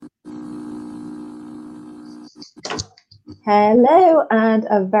Hello, and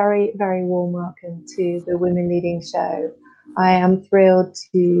a very, very warm welcome to the Women Leading Show. I am thrilled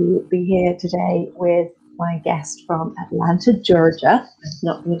to be here today with my guest from Atlanta, Georgia. I'm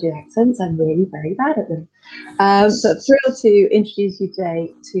not going to do accents, I'm really very bad at them. So thrilled to introduce you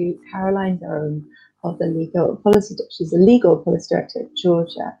today to Caroline Durham of the Legal Policy. She's the Legal Policy Director at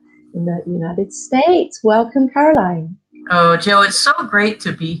Georgia in the United States. Welcome, Caroline. Oh, Joe, it's so great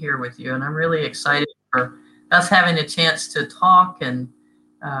to be here with you, and I'm really excited for us having a chance to talk, and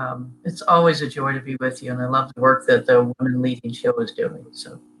it's always a joy to be with you, and I love the work that the Women Leading Show is doing,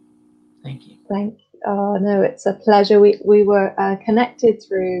 so thank you. Thank you. Oh, no, it's a pleasure. We were connected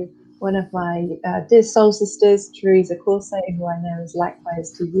through one of my dear soul sisters, Teresa Corso, who I know is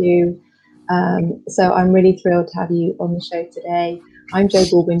likewise to you. So I'm really thrilled to have you on the show today. I'm Jo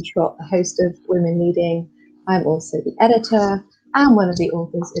Baldwin-Trott, the host of Women Leading. I'm also the editor and one of the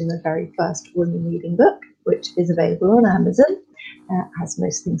authors in the very first Women Leading book, which is available on Amazon, as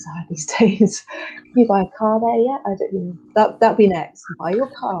most things are these days. Can you buy a car there yet? I don't know. That'll be next. Buy your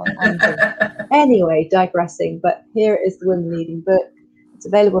car. Anyway, digressing, but here is the Women Leading book. It's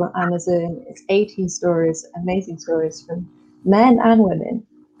available on Amazon. It's 18 stories, amazing stories from men and women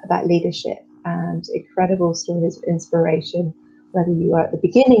about leadership and incredible stories of inspiration, whether you are at the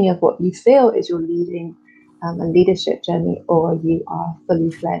beginning of what you feel is your leading a leadership journey or you are a fully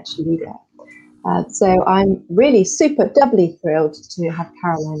fledged leader. So I'm really doubly thrilled to have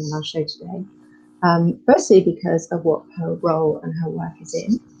Caroline on our show today. Firstly, because of what her role and her work is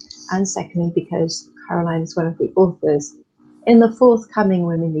in, and secondly, because Caroline is one of the authors in the forthcoming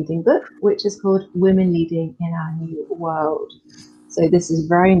Women Leading book, which is called Women Leading in Our New World. So this is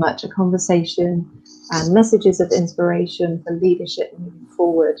very much a conversation and messages of inspiration for leadership moving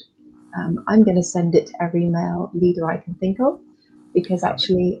forward. I'm going to send it to every male leader I can think of, because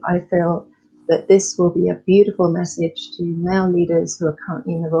actually I feel that this will be a beautiful message to male leaders who are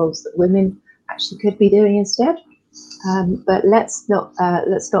currently in the roles that women actually could be doing instead. But let's not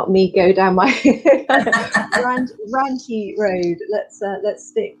me go down my ranty road. Let's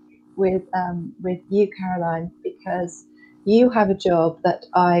stick with you, Caroline, because you have a job that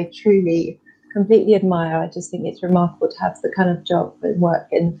I truly completely admire. I just think it's remarkable to have the kind of job and work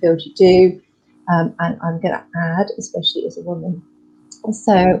in the field you do. And I'm going to add, especially as a woman.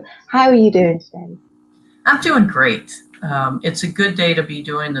 So how are you doing today? I'm doing great. It's a good day to be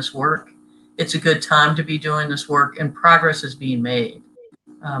doing this work. It's a good time to be doing this work, and progress is being made.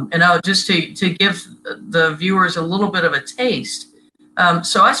 And just to give the viewers a little bit of a taste.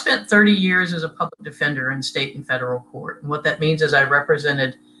 So I spent 30 years as a public defender in state and federal court. And what that means is I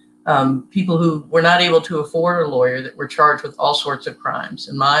represented people who were not able to afford a lawyer, that were charged with all sorts of crimes.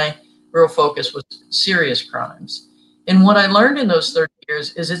 And my real focus was serious crimes. And what I learned in those 30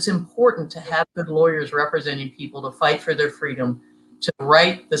 years is it's important to have good lawyers representing people to fight for their freedom, to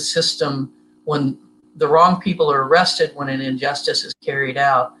right the system when the wrong people are arrested, when an injustice is carried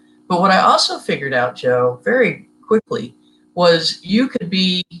out. But what I also figured out, Joe, very quickly, was you could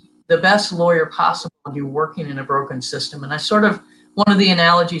be the best lawyer possible when you're working in a broken system. And one of the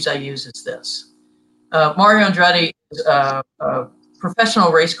analogies I use is this. Mario Andretti is a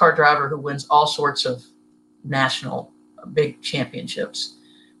professional race car driver who wins all sorts of national big championships.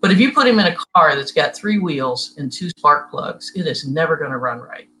 But if you put him in a car that's got 3 wheels and 2 spark plugs, it is never going to run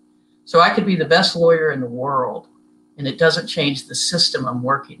right. So I could be the best lawyer in the world, and it doesn't change the system I'm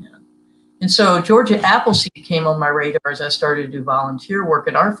working in. And so Georgia Appleseed came on my radar as I started to do volunteer work,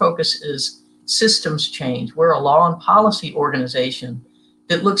 and our focus is systems change. We're a law and policy organization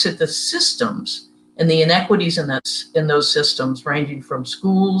that looks at the systems and the inequities in those systems, ranging from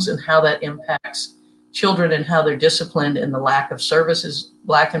schools and how that impacts children and how they're disciplined, and the lack of services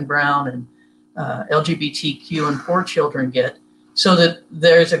Black and brown and LGBTQ and poor children get, so that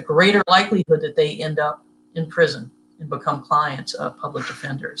there's a greater likelihood that they end up in prison and become clients of public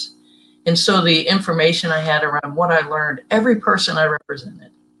defenders. And so the information I had around what I learned, every person I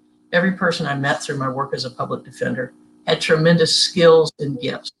represented, every person I met through my work as a public defender had tremendous skills and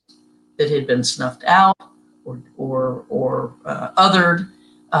gifts that had been snuffed out or othered.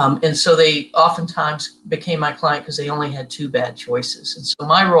 And so they oftentimes became my client because they only had 2 bad choices. And so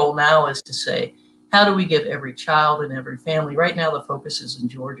my role now is to say, how do we give every child and every family, right now the focus is in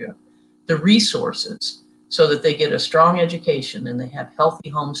Georgia, the resources so that they get a strong education and they have healthy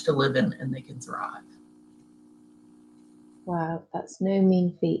homes to live in and they can thrive. Wow, that's no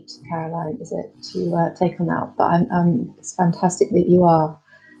mean feat, Caroline, is it, to take on that? But it's fantastic that you are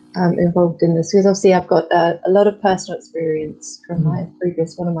involved in this, because obviously I've got a lot of personal experience from one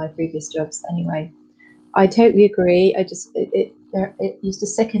of my previous jobs. Anyway, I totally agree. It used to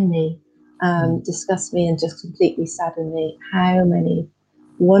sicken me disgust me and just completely sadden me. How many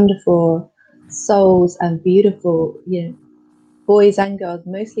wonderful souls and beautiful, boys and girls,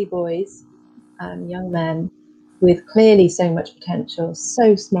 mostly boys, young men with clearly so much potential,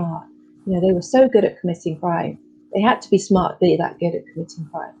 so smart. They were so good at committing crime. They had to be smart to be that good at committing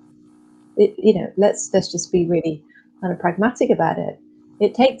crime. Let's just be really kind of pragmatic about it.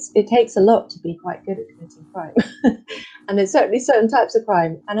 It takes a lot to be quite good at committing crime, and there's certainly certain types of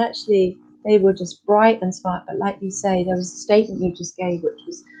crime. And actually, they were just bright and smart. But like you say, there was a statement you just gave, which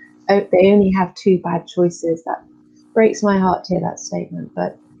was, oh, they only have two bad choices. That breaks my heart to hear that statement.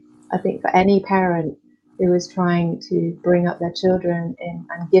 But I think for any parent who is trying to bring up their children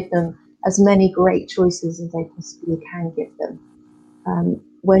and give them as many great choices as they possibly can give them,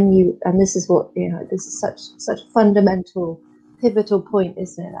 and this is what this is such a fundamental, pivotal point,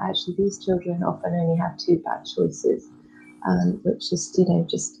 isn't it? Actually, these children often only have two bad choices, which is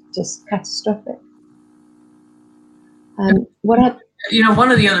just catastrophic. One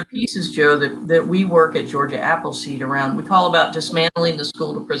of the other pieces, Joe, that we work at Georgia Appleseed around, we call about dismantling the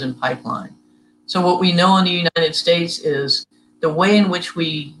school to prison pipeline. So what we know in the United States is the way in which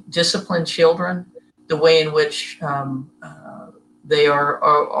we discipline children, the way in which they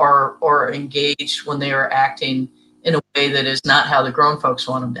are engaged when they are acting in a way that is not how the grown folks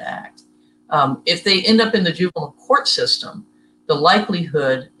want them to act. If they end up in the juvenile court system, the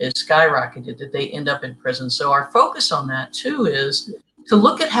likelihood is skyrocketed that they end up in prison. So our focus on that too is to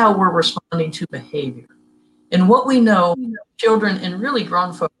look at how we're responding to behavior. And what we know, children and really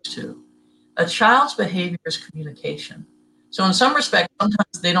grown folks too, a child's behavior is communication. So in some respects,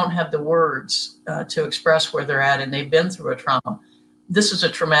 sometimes they don't have the words to express where they're at, and they've been through a trauma. This is a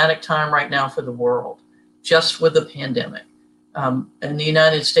traumatic time right now for the world, just with the pandemic. In the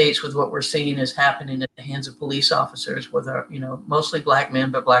United States, with what we're seeing is happening at the hands of police officers, with mostly Black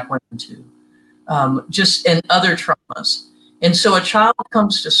men, but Black women too, and other traumas. And so a child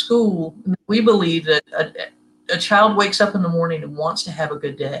comes to school. We believe that a child wakes up in the morning and wants to have a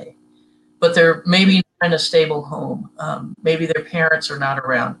good day, but they're maybe not in a stable home. Maybe their parents are not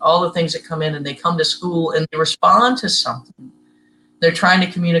around. All the things that come in, and they come to school and they respond to something. They're trying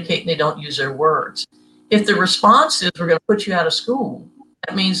to communicate and they don't use their words. If the response is, we're going to put you out of school,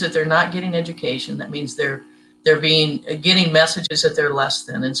 that means that they're not getting education. That means they're getting messages that they're less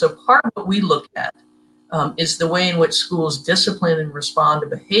than. And so part of what we look at is the way in which schools discipline and respond to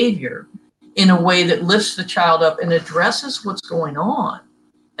behavior in a way that lifts the child up and addresses what's going on,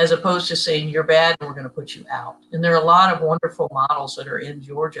 as opposed to saying you're bad and we're going to put you out. And there are a lot of wonderful models that are in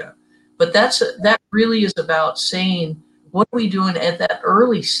Georgia, but that really is about saying, what are we doing at that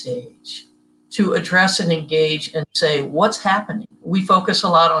early stage to address and engage and say, what's happening? We focus a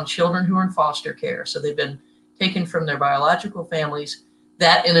lot on children who are in foster care. So they've been taken from their biological families.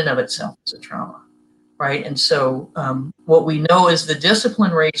 That in and of itself is a trauma, right? And so what we know is the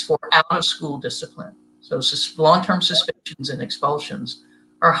discipline rates for out of school discipline, so long-term suspensions and expulsions,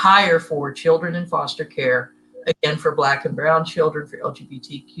 are higher for children in foster care, again, for Black and brown children, for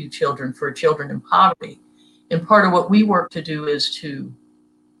LGBTQ children, for children in poverty. And part of what we work to do is to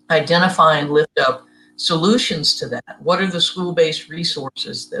identify and lift up solutions to that. What are the school-based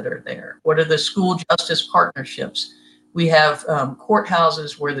resources that are there? What are the school justice partnerships? We have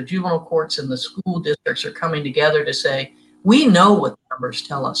courthouses where the juvenile courts and the school districts are coming together to say, we know what the numbers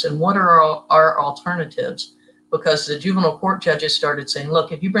tell us and what are our alternatives, because the juvenile court judges started saying,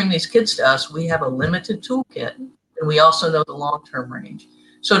 look, if you bring these kids to us, we have a limited toolkit, and we also know the long-term range.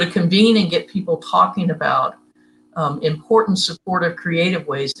 So to convene and get people talking about important, supportive, creative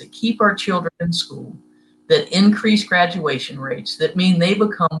ways that keep our children in school, that increase graduation rates, that mean they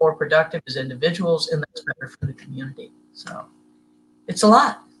become more productive as individuals, and that's better for the community. So it's a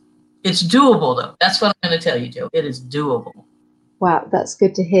lot. It's doable, though. That's what I'm going to tell you, Joe. It is doable. Wow, that's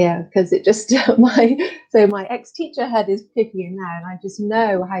good to hear, because it just my ex-teacher head is picking now, and I just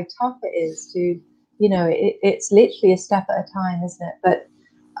know how tough it is to, it's literally a step at a time, isn't it? But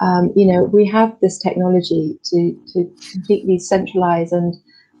we have this technology to completely centralize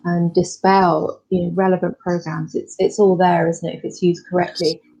and dispel relevant programs. It's all there, isn't it, if it's used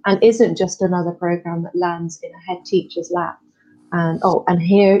correctly, and isn't just another program that lands in a head teacher's lap and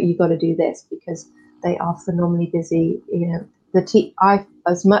here you've got to do this, because they are phenomenally busy. I,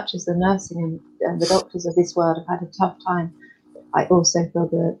 as much as the nursing and the doctors of this world have had a tough time, I also feel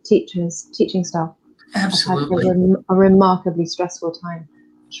the teaching staff absolutely have had a remarkably stressful time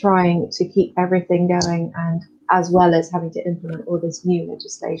trying to keep everything going, and as well as having to implement all this new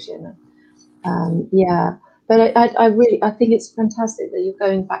legislation. But I think it's fantastic that you're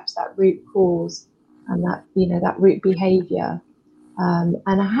going back to that root cause and that that root behavior,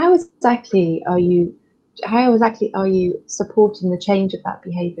 And how exactly are you supporting the change of that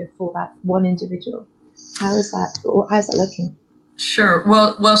behavior for that one individual? How's that looking? Sure.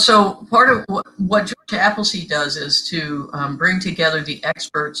 Well. So part of what Georgia Appleseed does is to bring together the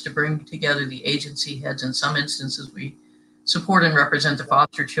experts, to bring together the agency heads. In some instances, we support and represent the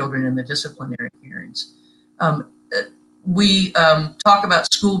foster children in the disciplinary hearings. We talk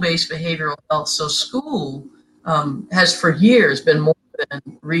about school-based behavioral health. So school has for years been more than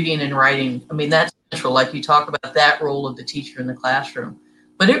reading and writing. I mean, that's central. Like you talk about that role of the teacher in the classroom,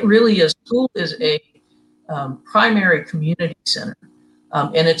 but it really is. School is a primary community center.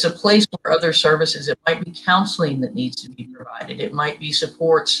 And it's a place where other services, it might be counseling that needs to be provided. It might be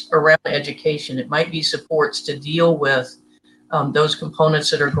supports around education. It might be supports to deal with those components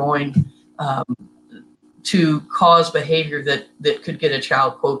that are going to cause behavior that could get a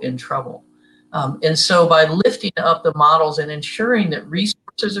child, quote, in trouble. And so by lifting up the models and ensuring that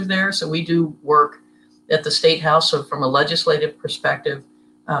resources are there, so we do work at the State House, so from a legislative perspective,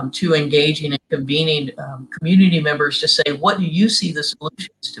 to engaging and convening community members to say, what do you see the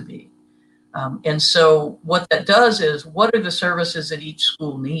solutions to be? And so what that does is, what are the services that each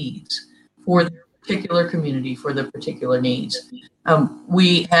school needs for their particular community, for their particular needs?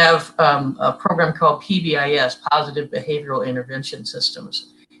 We have a program called PBIS, Positive Behavioral Intervention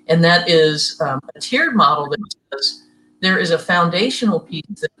Systems. And that is a tiered model that says there is a foundational piece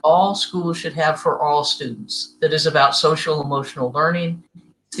that all schools should have for all students that is about social emotional learning.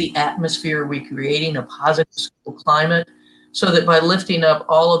 It's the atmosphere we're creating, a positive school climate, so that by lifting up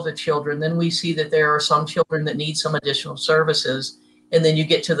all of the children, then we see that there are some children that need some additional services. And then you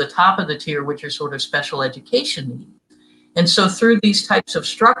get to the top of the tier, which are sort of special education needs. And so through these types of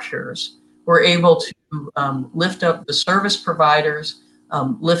structures, we're able to lift up the service providers,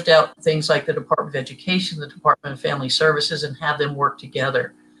 lift out things like the Department of Education, the Department of Family Services, and have them work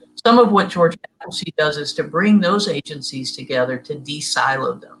together. Some of what Georgia Appleseed does is to bring those agencies together to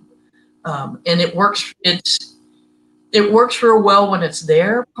de-silo them. And it works real well when it's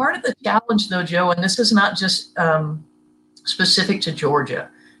there. Part of the challenge, though, Joe, and this is not just specific to Georgia.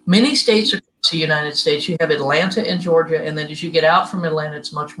 Many states across the United States, you have Atlanta and Georgia, and then as you get out from Atlanta,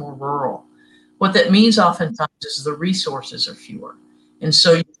 it's much more rural. What that means oftentimes is the resources are fewer. And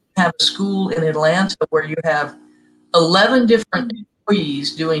so you have a school in Atlanta where you have 11 different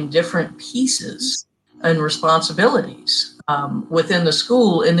employees doing different pieces and responsibilities within the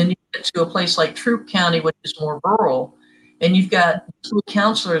school. And then you get to a place like Troup County, which is more rural, and you've got a school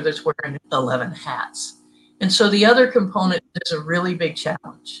counselor that's wearing 11 hats. And so the other component is a really big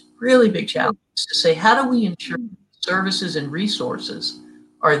challenge to say, how do we ensure services and resources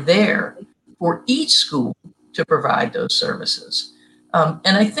are there for each school to provide those services?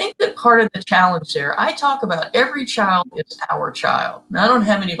 And I think that part of the challenge there, I talk about every child is our child. Now, I don't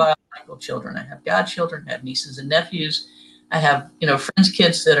have any biological children. I have godchildren, I have nieces and nephews. I have, friends'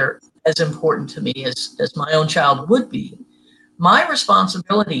 kids that are as important to me as my own child would be. My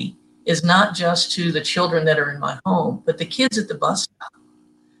responsibility is not just to the children that are in my home, but the kids at the bus stop,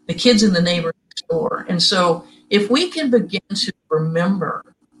 the kids in the neighborhood store. And so if we can begin to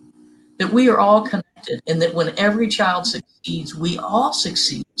remember that we are all connected and that when every child succeeds, we all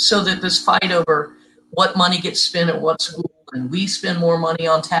succeed, so that this fight over what money gets spent at what school and we spend more money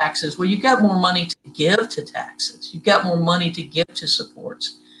on taxes, well, you've got more money to give to taxes. You've got more money to give to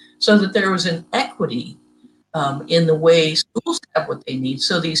supports, so that there was an equity in the way schools have what they need.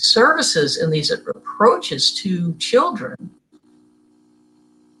 So these services and these approaches to children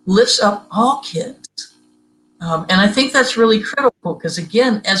lifts up all kids. And I think that's really critical, because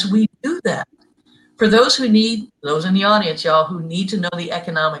again, as we do that, for those in the audience, y'all, who need to know the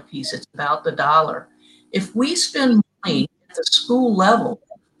economic piece, it's about the dollar. If we spend money at the school level,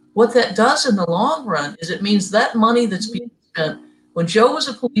 what that does in the long run is it means that money that's being spent, when Joe was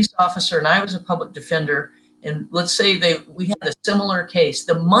a police officer and I was a public defender, and let's say we had a similar case,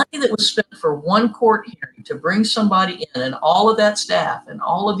 the money that was spent for one court hearing to bring somebody in and all of that staff and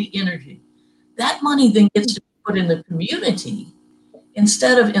all of the energy, that money then gets to be put in the community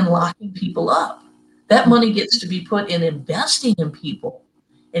instead of in locking people up. That money gets to be put in investing in people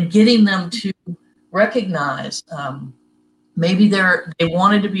and getting them to recognize maybe they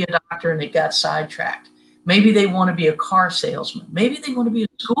wanted to be a doctor and they got sidetracked. Maybe they want to be a car salesman. Maybe they want to be a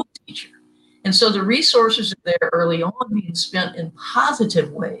school teacher. And so the resources are there early on being spent in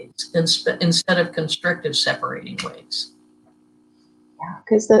positive ways instead of constrictive, separating ways. Yeah,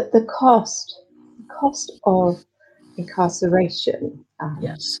 because the cost of incarceration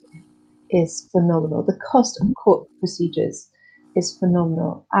yes, is phenomenal. The cost of court procedures is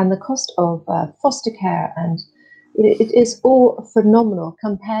phenomenal, and the cost of foster care and it is all phenomenal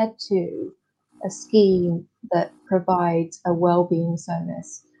compared to a scheme that provides a well-being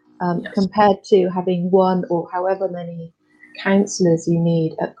service, Yes. compared to having one or however many counsellors you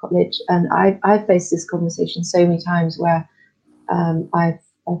need at college. And I've faced this conversation so many times where I've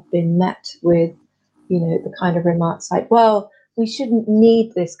been met with, the kind of remarks like, well, we shouldn't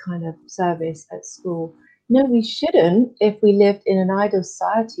need this kind of service at school. No, we shouldn't if we lived in an ideal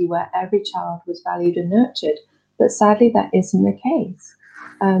society where every child was valued and nurtured. But sadly, that isn't the case.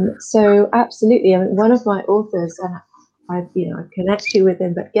 So absolutely, I mean, one of my authors, and I connect you with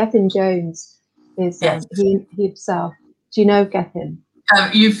him, but Gethin Jones is Yes. he himself. Do you know Gethin?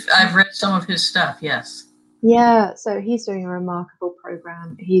 I've read some of his stuff. Yes. Yeah, so he's doing a remarkable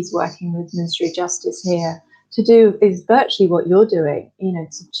program. He's working with Ministry of Justice here to do is virtually what you're doing,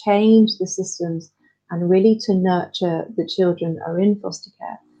 to change the systems and really to nurture the children that are in foster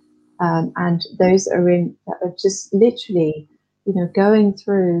care, and those that are just literally, going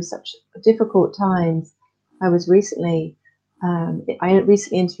through such difficult times. I recently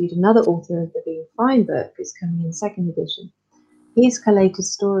interviewed another author of the Being Fine book, who's coming in second edition. He's collated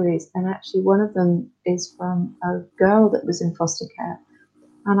stories, and actually one of them is from a girl that was in foster care.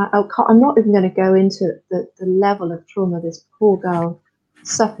 And I'm not even going to go into the level of trauma this poor girl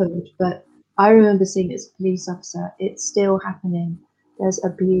suffered, but I remember seeing it as a police officer. It's still happening. There's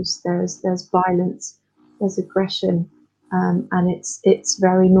abuse, there's violence, there's aggression, and it's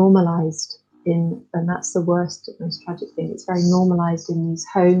very normalized and that's the worst, most tragic thing. It's very normalized in these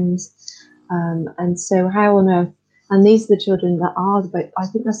homes, and so how on earth? And these are the children that are I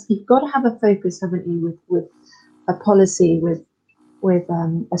think you've got to have a focus, haven't you, with a policy, with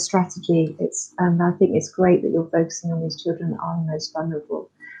a strategy. And I think it's great that you're focusing on these children that are the most vulnerable.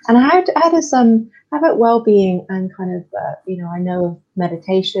 And how about well-being and kind of I know of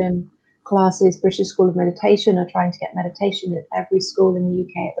meditation classes. British School of Meditation are trying to get meditation at every school in the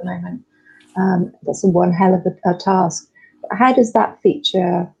UK at the moment. That's one hell of a task. How does that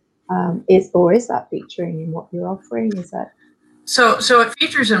feature? Is that featuring in what you're offering? Is that so it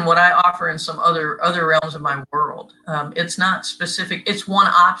features in what I offer in some other realms of my world. It's not specific. It's one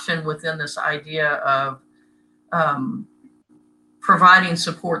option within this idea of providing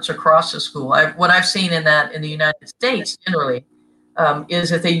supports across the school. What I've seen in the United States generally is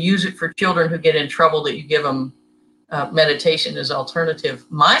that they use it for children who get in trouble, that you give them meditation as alternative.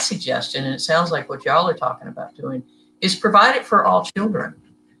 My suggestion, and it sounds like what y'all are talking about doing, is provide it for all children.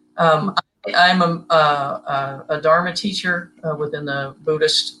 I'm a Dharma teacher within the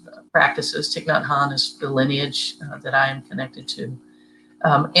Buddhist practices. Thich Nhat Hanh is the lineage that I am connected to.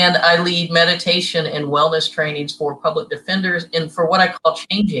 And I lead meditation and wellness trainings for public defenders and for what I call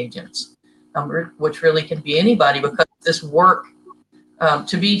change agents, which really can be anybody, because this work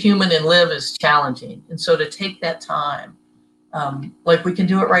to be human and live is challenging. And so to take that time, like we can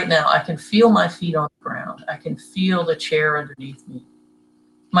do it right now, I can feel my feet on the ground. I can feel the chair underneath me.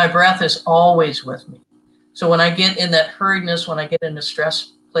 My breath is always with me. So when I get in that hurriedness, when I get in a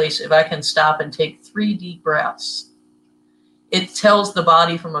stress place, if I can stop and take 3 deep breaths, it tells the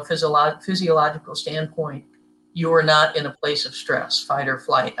body from a physiological standpoint, you are not in a place of stress, fight or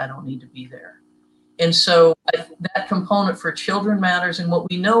flight. I don't need to be there. And so that component for children matters. And what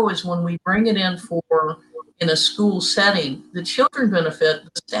we know is when we bring it in a school setting, the children benefit,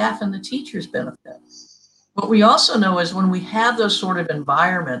 the staff and the teachers benefit. What we also know is when we have those sort of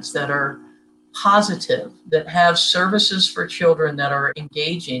environments that are positive, that have services for children that are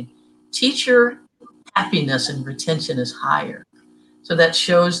engaging, teacher happiness and retention is higher. So that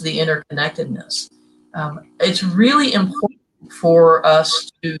shows the interconnectedness. It's really important for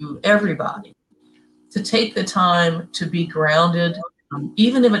us everybody, to take the time to be grounded,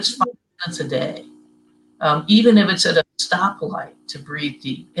 even if it's 5 minutes a day, even if it's at a stoplight, to breathe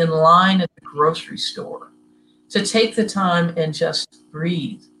deep, in line at the grocery store, to take the time and just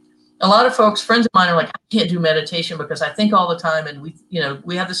breathe. A lot of folks, friends of mine, are like, I can't do meditation because I think all the time. And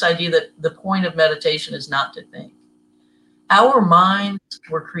we have this idea that the point of meditation is not to think. Our minds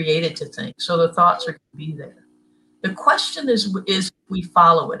were created to think, so the thoughts are going to be there. The question is we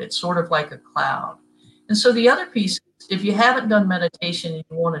follow it. It's sort of like a cloud. And so the other piece, if you haven't done meditation and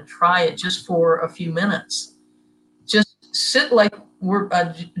you want to try it just for a few minutes, just sit like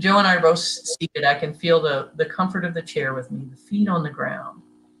Joe and I are both seated. I can feel the comfort of the chair with me, the feet on the ground.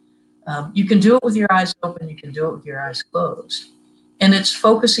 You can do it with your eyes open. You can do it with your eyes closed. And it's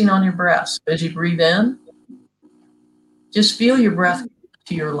focusing on your breath. As you breathe in, just feel your breath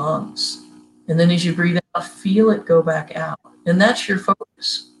to your lungs. And then as you breathe out, feel it go back out. And that's your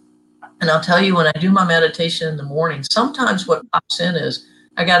focus. And I'll tell you, when I do my meditation in the morning, sometimes what pops in is,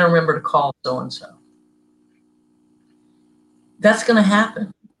 I got to remember to call so-and-so. that's going to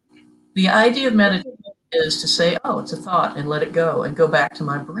happen. The idea of meditation is to say, oh, it's a thought, and let it go and go back to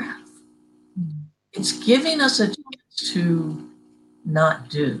my breath. It's giving us a chance to not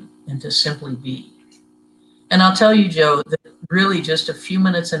do and to simply be. And I'll tell you, Joe, that really just a few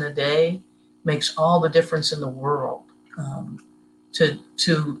minutes in a day makes all the difference in the world.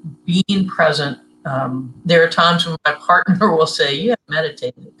 To being present. There are times when my partner will say, you haven't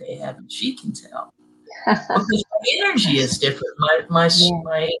meditated today, haven't you? She can tell. Because my energy is different. My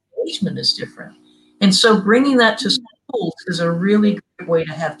engagement is different. And so bringing that to schools is a really great way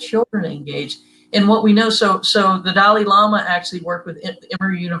to have children engaged in what we know. So the Dalai Lama actually worked with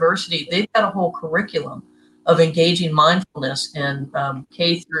Emory University. They've got a whole curriculum of engaging mindfulness in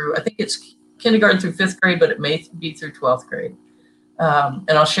K through, I think it's kindergarten through 5th grade, but it may be through 12th grade. And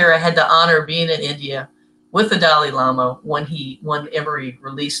I'll share, I had the honor of being in India with the Dalai Lama when Emory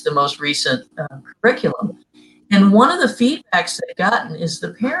released the most recent curriculum. And one of the feedbacks they've gotten is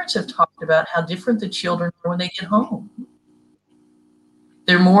the parents have talked about how different the children are when they get home.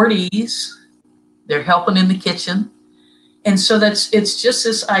 They're more at ease. They're helping in the kitchen. And so it's just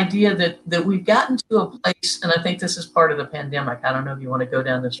this idea that we've gotten to a place, and I think this is part of the pandemic. I don't know if you want to go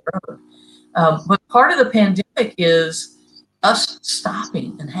down this road. But part of the pandemic is us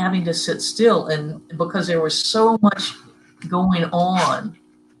stopping and having to sit still, and because there was so much going on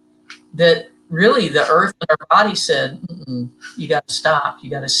that really the earth and our body said, you got to stop, you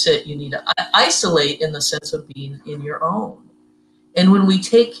got to sit, you need to isolate in the sense of being in your own. And when we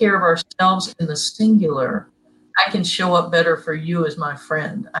take care of ourselves in the singular, I can show up better for you as my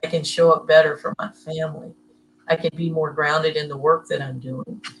friend. I can show up better for my family. I can be more grounded in the work that I'm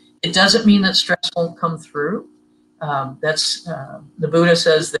doing. It doesn't mean that stress won't come through. The Buddha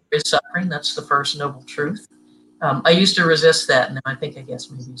says there is suffering. That's the first noble truth. I used to resist that, and I guess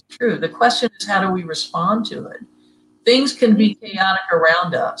maybe it's true. The question is, how do we respond to it? Things can be chaotic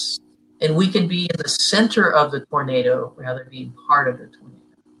around us, and we can be in the center of the tornado rather than being part of the tornado.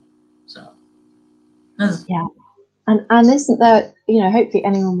 So, yeah. And isn't that, hopefully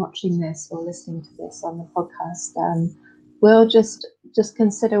anyone watching this or listening to this on the podcast will just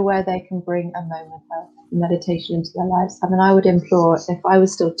consider where they can bring a moment of meditation into their lives. I mean, I would implore, if I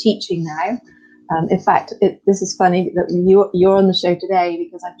was still teaching now, in fact, this is funny that you're on the show today,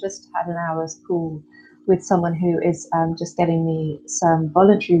 because I've just had an hour's call with someone who is just getting me some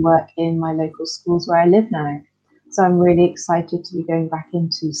voluntary work in my local schools where I live now. So I'm really excited to be going back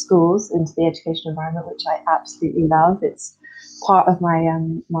into schools, into the education environment, which I absolutely love. It's part of my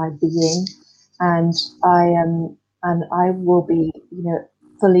my being, and I will be,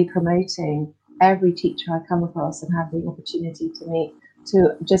 fully promoting every teacher I come across and have the opportunity to meet,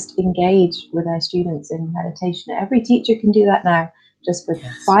 to just engage with their students in meditation. Every teacher can do that now, just for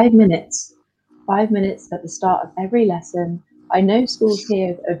 5 minutes. 5 minutes at the start of every lesson. I know schools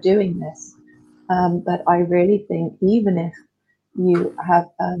here are doing this. But I really think, even if you have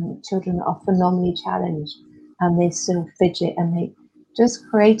children that are phenomenally challenged and they still fidget, and they just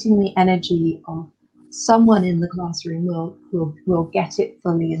creating the energy of someone in the classroom will get it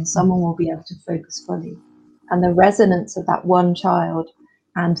fully, and someone will be able to focus fully. And the resonance of that one child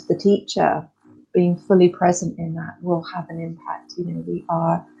and the teacher being fully present in that will have an impact. We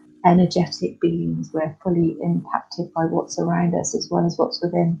are energetic beings. We're fully impacted by what's around us as well as what's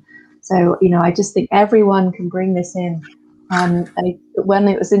within. So, I just think everyone can bring this in. When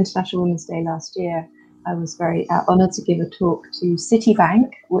it was International Women's Day last year, I was very honoured to give a talk to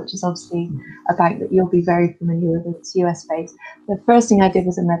Citibank, which is obviously a bank that you'll be very familiar with. It's US based. The first thing I did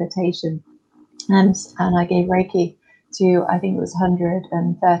was a meditation, and I gave Reiki to, I think it was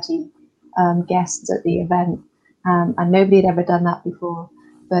 130 guests at the event, and nobody had ever done that before.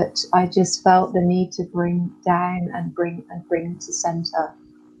 But I just felt the need to bring down and bring to centre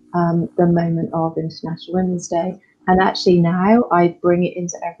the moment of International Women's Day. And actually now I bring it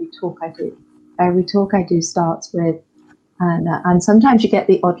into every talk I do. Every talk I do starts with, and sometimes you get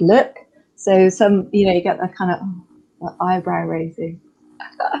the odd look. So you get that kind of eyebrow raising.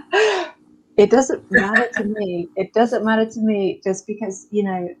 It doesn't matter to me. It doesn't matter to me, just because,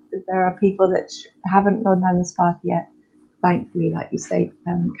 there are people that haven't gone down this path yet. Thankfully, like you say,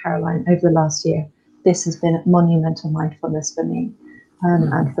 Caroline, over the last year, this has been monumental mindfulness for me.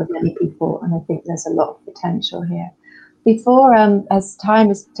 And for many people, and I think there's a lot of potential here. Before, as time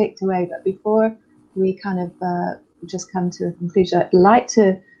has ticked away, but before we kind of just come to a conclusion, I'd like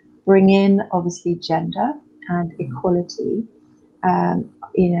to bring in, obviously, gender and equality.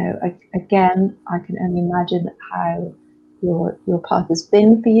 Again, I can only imagine how your path has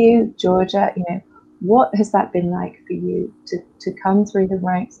been for you, Georgia. What has that been like for you to come through the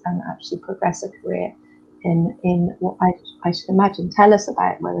ranks and actually progress a career in what I should imagine. Tell us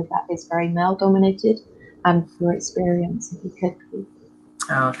about whether that is very male dominated and your experience, if you could, please.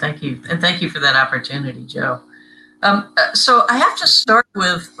 Oh, thank you. And thank you for that opportunity, Joe. So I have to start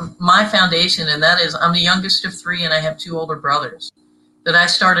with my foundation, and that is I'm the youngest of three, and I have two older brothers that I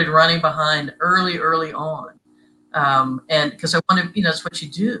started running behind early on. And because I wanted, that's what you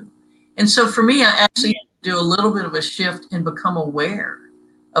do. And so for me, I actually do a little bit of a shift and become aware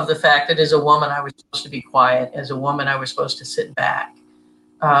of the fact that as a woman, I was supposed to be quiet. As a woman, I was supposed to sit back.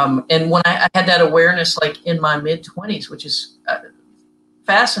 And when I had that awareness, like in my mid-20s, which is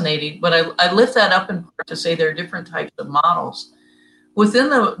fascinating, but I lift that up in part to say there are different types of models within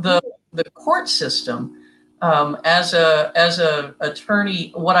the court system. As a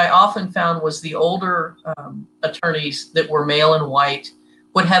attorney, what I often found was the older attorneys that were male and white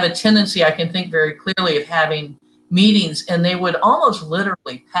would have a tendency, I can think very clearly, of having meetings, and they would almost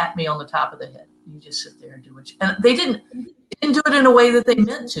literally pat me on the top of the head. You just sit there and do what you, and they didn't do it in a way that they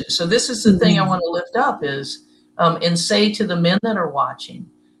meant to. So this is the thing I want to lift up is, and say to the men that are watching,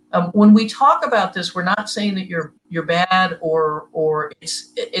 when we talk about this, we're not saying that you're bad or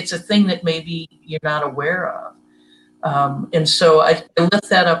it's a thing that maybe you're not aware of. And so I lift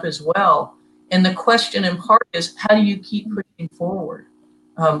that up as well. And the question in part is, how do you keep pushing forward?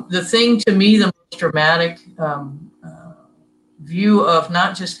 The thing to me, the most dramatic view of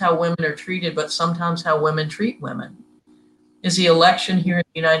not just how women are treated, but sometimes how women treat women is the election here in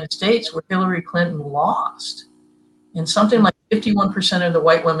the United States where Hillary Clinton lost. And something like 51% of the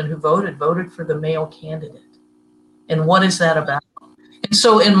white women who voted for the male candidate. And what is that about? And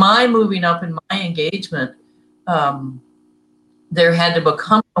so in my moving up in my engagement, there had to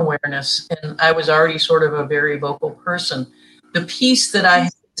become awareness, and I was already sort of a very vocal person. The piece that I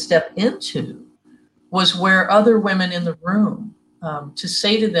had to step into was where other women in the room, to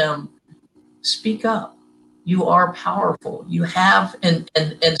say to them, speak up. You are powerful. You have, and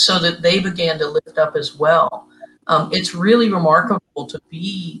so that they began to lift up as well. It's really remarkable to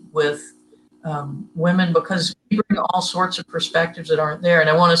be with women because we bring all sorts of perspectives that aren't there. And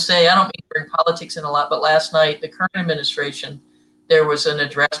I want to say, I don't mean to bring politics in a lot, but last night, the current administration, there was an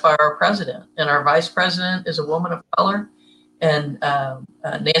address by our president, and our vice president is a woman of color, and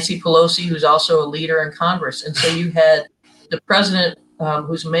Nancy Pelosi, who's also a leader in Congress. And so you had the president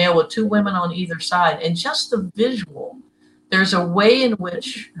who's male with two women on either side, and just the visual. There's a way in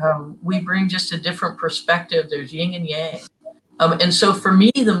which we bring just a different perspective. There's yin and yang. And so for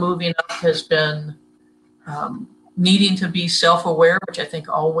me, the moving up has been needing to be self-aware, which I think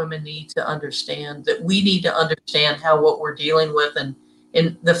all women need to understand, that we need to understand how what we're dealing with, and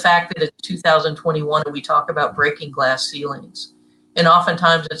the fact that it's 2021 and we talk about breaking glass ceilings. And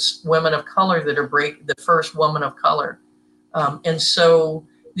oftentimes it's women of color that are the first woman of color. And so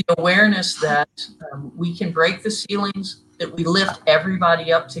the awareness that we can break the ceilings, that we lift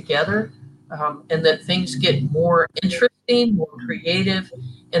everybody up together, and that things get more interesting, more creative,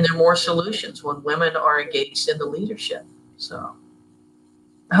 and there are more solutions when women are engaged in the leadership. So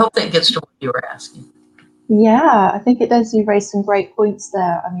I hope that gets to what you were asking. Yeah, I think it does. You raise some great points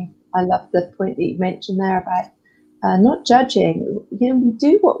there. I mean, I love the point that you mentioned there about not judging. We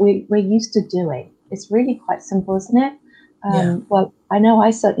do what we're used to doing. It's really quite simple, isn't it? Well, I know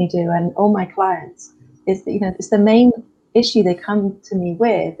I certainly do, and all my clients, is that, it's the main issue they come to me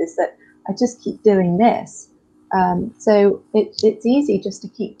with is that I just keep doing this. So it's easy just to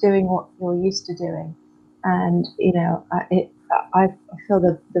keep doing what you're used to doing. And, I feel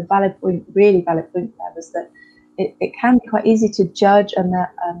the valid point, really valid point there was that it can be quite easy to judge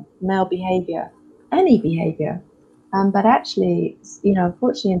male behavior, any behavior. But actually,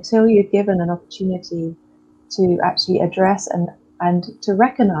 unfortunately, until you're given an opportunity to actually address and to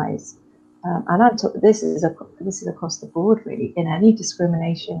recognize, and this is across the board really, in any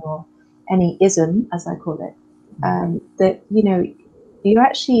discrimination or any ism, as I call it, that you're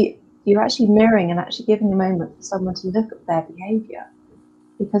actually mirroring and actually giving a moment for someone to look at their behavior,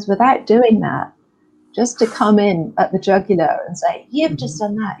 because without doing that, just to come in at the jugular and say you've just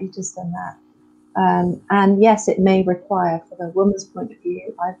done that, and yes, it may require, from a woman's point of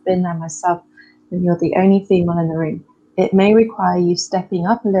view, I've been there myself, when you're the only female in the room, it may require you stepping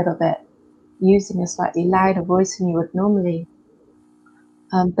up a little bit, using a slightly louder voice than you would normally,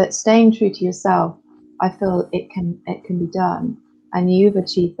 but staying true to yourself. I feel it can be done, and you've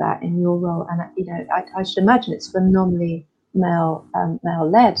achieved that in your role. And I should imagine it's phenomenally male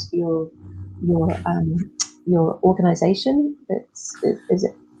led. Your organization. Is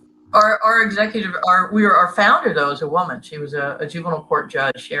it? Our executive, our founder though is a woman. She was a juvenile court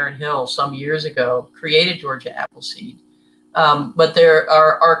judge, Sharon Hill, some years ago, created Georgia Appleseed. But there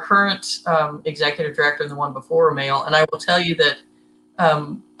are our current executive director and the one before are male. And I will tell you that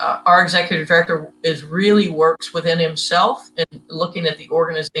our executive director really works within himself and looking at the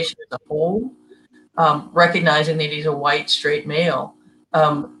organization as a whole, recognizing that he's a white, straight male.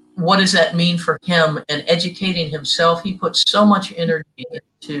 What does that mean for him and educating himself? He puts so much energy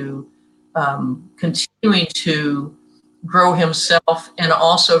into continuing to grow himself and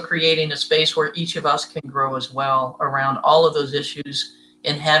also creating a space where each of us can grow as well around all of those issues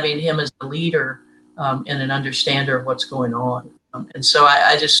and having him as a leader and an understander of what's going on. And so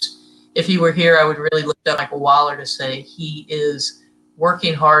I just, if he were here, I would really lift up Michael Waller to say he is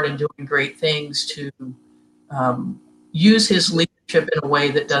working hard and doing great things to use his leadership in a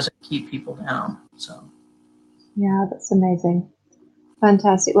way that doesn't keep people down. So, yeah, that's amazing.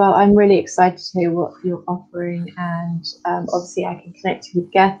 Fantastic. Well, I'm really excited to hear what you're offering, and obviously I can connect you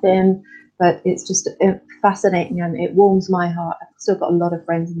with Gethin, but it's just fascinating and it warms my heart. I've still got a lot of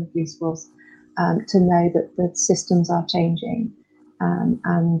friends in the police force to know that the systems are changing,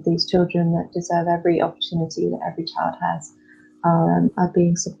 and these children that deserve every opportunity that every child has are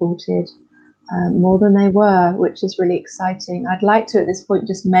being supported more than they were, which is really exciting. I'd like to at this point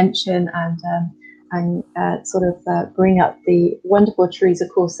just mention and sort of bring up the wonderful Teresa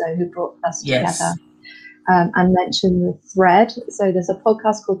Corso who brought us together, and mention the Thread. So there's a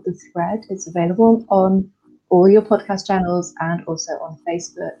podcast called The Thread. It's available on all your podcast channels and also on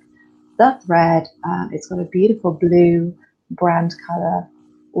Facebook. The Thread, it's got a beautiful blue brand color.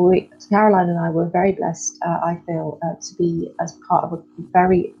 Caroline and I were very blessed, I feel, to be as part of a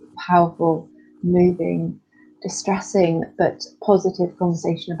very powerful, moving, distressing, but positive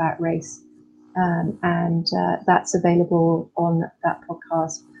conversation about race. And that's available on that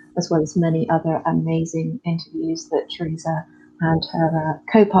podcast, as well as many other amazing interviews that Teresa and her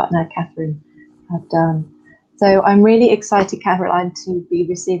co-partner Catherine have done. So I'm really excited, Caroline, to be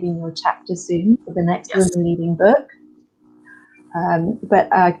receiving your chapter soon for the next Women Leading book. But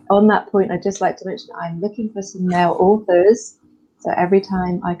on that point, I'd just like to mention I'm looking for some male authors. So every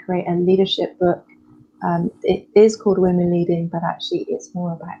time I create a leadership book, it is called Women Leading, but actually it's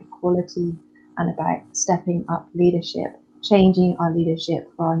more about equality and about stepping up leadership, changing our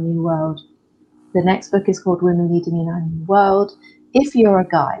leadership for our new world. The next book is called Women Leading in Our New World. If you're a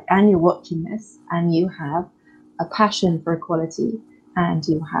guy and you're watching this and you have a passion for equality and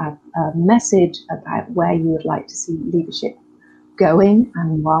you have a message about where you would like to see leadership going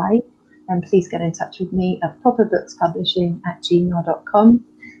and why, then please get in touch with me at properbookspublishing@gmail.com.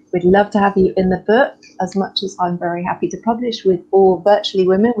 We'd love to have you in the book, as much as I'm very happy to publish with all virtually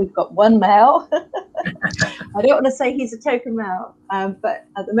women. We've got one male. I don't want to say he's a token male, but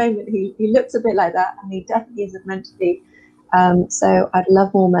at the moment he looks a bit like that, and he definitely isn't meant to be. So I'd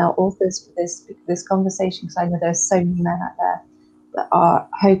love more male authors for this conversation, because I know there's so many men out there that are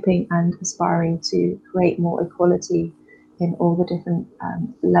hoping and aspiring to create more equality in all the different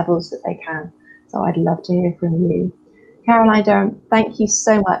levels that they can. So I'd love to hear from you. Caroline Durham, thank you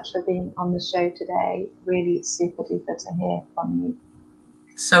so much for being on the show today. Really super duper to hear from you.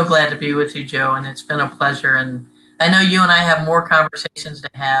 So glad to be with you, Jo, and it's been a pleasure. And I know you and I have more conversations to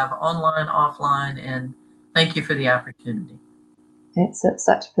have online, offline, and thank you for the opportunity. It's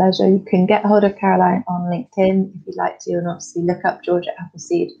such a pleasure. You can get hold of Caroline on LinkedIn if you'd like to, and obviously look up Georgia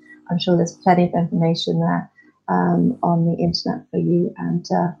Appleseed. I'm sure there's plenty of information there on the internet for you. And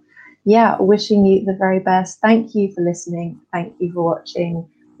wishing you the very best. Thank you for listening. Thank you for watching.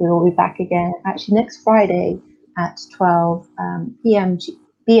 We'll be back again actually next Friday at 12 p.m.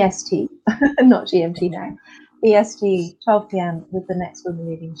 BST, not GMT now, BST, 12 p.m. with the next Women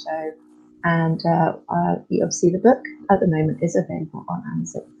Leading show. And you obviously the book at the moment is available on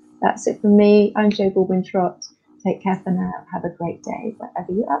Amazon. That's it from me. I'm Jo Baldwin-Trott. Take care for now. Have a great day,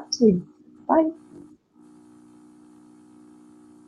 whatever you're up to. Bye.